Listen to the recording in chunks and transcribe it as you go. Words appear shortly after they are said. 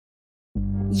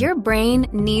Your brain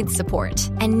needs support,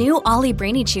 and new Ollie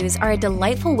Brainy Chews are a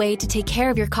delightful way to take care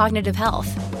of your cognitive health.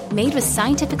 Made with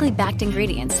scientifically backed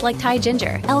ingredients like Thai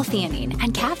ginger, L-theanine,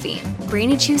 and caffeine,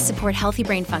 Brainy Chews support healthy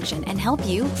brain function and help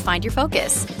you find your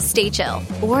focus, stay chill,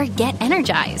 or get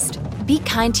energized. Be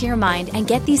kind to your mind and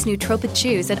get these nootropic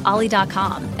chews at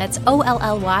ollie.com. That's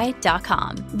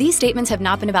OLLY.com. These statements have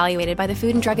not been evaluated by the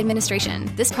Food and Drug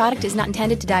Administration. This product is not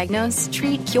intended to diagnose,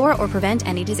 treat, cure, or prevent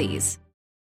any disease.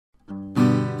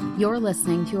 You're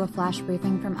listening to a flash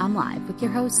briefing from MLive with your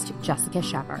host, Jessica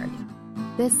Shepard.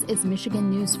 This is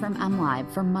Michigan News from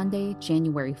MLive for Monday,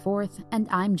 January 4th, and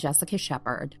I'm Jessica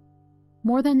Shepard.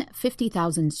 More than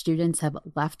 50,000 students have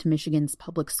left Michigan's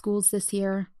public schools this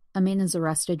year. A man is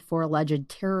arrested for alleged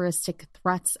terroristic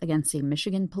threats against a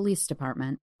Michigan police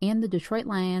department, and the Detroit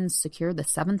Lions secure the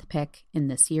 7th pick in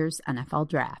this year's NFL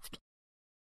Draft.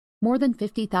 More than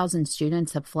 50,000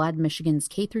 students have fled Michigan's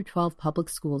K-12 public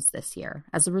schools this year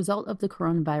as a result of the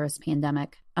coronavirus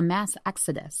pandemic, a mass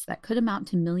exodus that could amount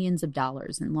to millions of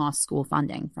dollars in lost school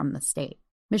funding from the state.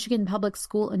 Michigan public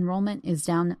school enrollment is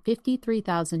down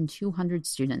 53,200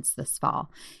 students this fall,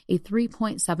 a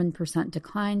 3.7%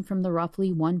 decline from the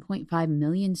roughly 1.5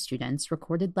 million students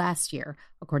recorded last year,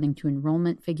 according to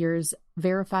enrollment figures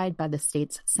verified by the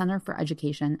state's Center for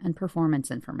Education and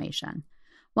Performance Information.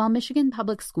 While Michigan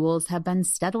public schools have been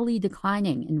steadily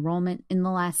declining enrollment in the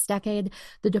last decade,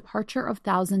 the departure of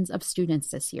thousands of students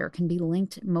this year can be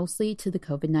linked mostly to the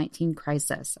COVID-19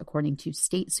 crisis, according to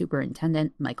State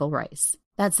Superintendent Michael Rice.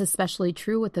 That's especially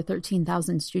true with the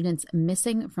 13,000 students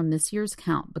missing from this year's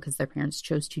count because their parents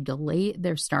chose to delay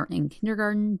their start in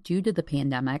kindergarten due to the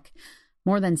pandemic.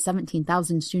 More than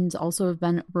 17,000 students also have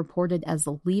been reported as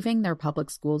leaving their public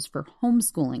schools for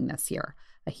homeschooling this year,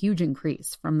 a huge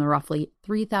increase from the roughly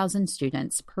 3,000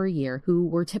 students per year who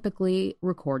were typically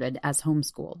recorded as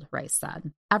homeschooled, Rice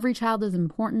said. Every child is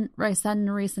important, Rice said in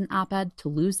a recent op-ed. To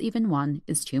lose even one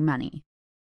is too many.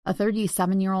 A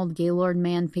 37-year-old Gaylord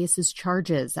man faces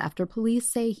charges after police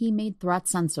say he made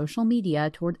threats on social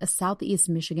media toward a Southeast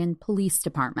Michigan police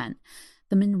department.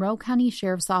 The Monroe County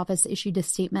Sheriff's Office issued a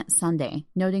statement Sunday,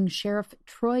 noting Sheriff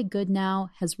Troy Goodnow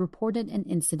has reported an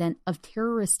incident of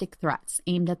terroristic threats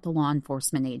aimed at the law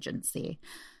enforcement agency.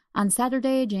 On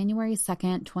Saturday, January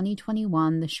 2nd,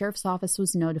 2021, the Sheriff's Office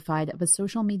was notified of a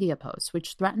social media post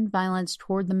which threatened violence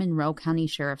toward the Monroe County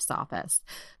Sheriff's Office.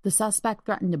 The suspect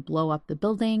threatened to blow up the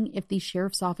building if the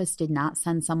Sheriff's Office did not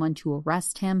send someone to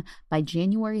arrest him by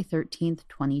January 13th,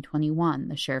 2021,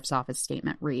 the Sheriff's Office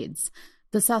statement reads.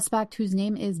 The suspect, whose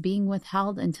name is being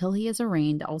withheld until he is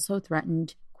arraigned, also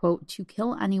threatened, quote, to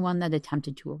kill anyone that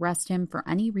attempted to arrest him for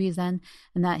any reason,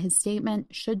 and that his statement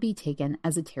should be taken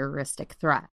as a terroristic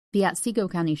threat. The Otsego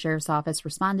County Sheriff's Office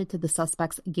responded to the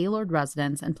suspect's Gaylord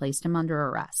residence and placed him under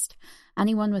arrest.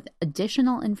 Anyone with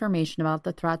additional information about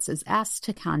the threats is asked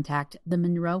to contact the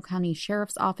Monroe County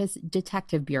Sheriff's Office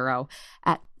Detective Bureau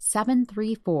at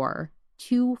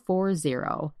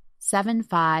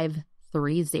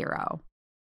 734-240-7530.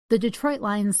 The Detroit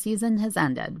Lions season has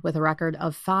ended with a record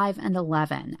of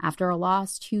 5-11 after a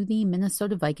loss to the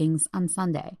Minnesota Vikings on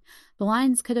Sunday. The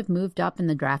Lions could have moved up in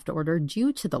the draft order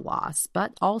due to the loss,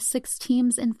 but all 6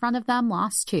 teams in front of them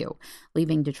lost too,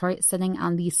 leaving Detroit sitting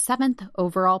on the 7th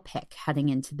overall pick heading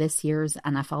into this year's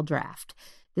NFL Draft.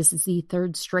 This is the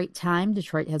 3rd straight time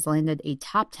Detroit has landed a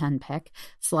top 10 pick,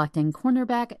 selecting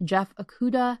cornerback Jeff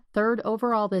Okudah 3rd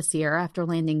overall this year after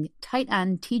landing tight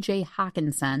end TJ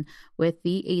Hawkinson with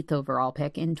the 8th overall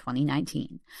pick in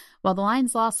 2019. While the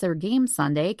Lions lost their game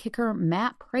Sunday, kicker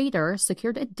Matt Prater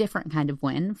secured a different kind of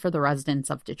win for the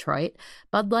residents of Detroit.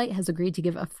 Bud Light has agreed to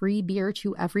give a free beer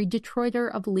to every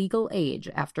Detroiter of legal age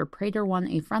after Prater won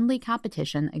a friendly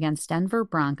competition against Denver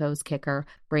Broncos kicker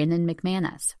Brandon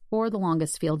McManus for the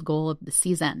longest field goal of the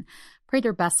season.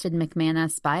 Prater bested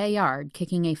McManus by a yard,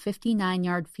 kicking a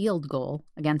 59-yard field goal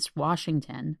against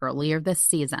Washington earlier this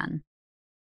season.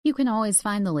 You can always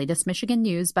find the latest Michigan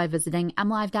news by visiting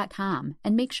mlive.com,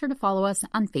 and make sure to follow us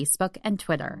on Facebook and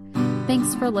Twitter.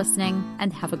 Thanks for listening,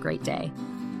 and have a great day.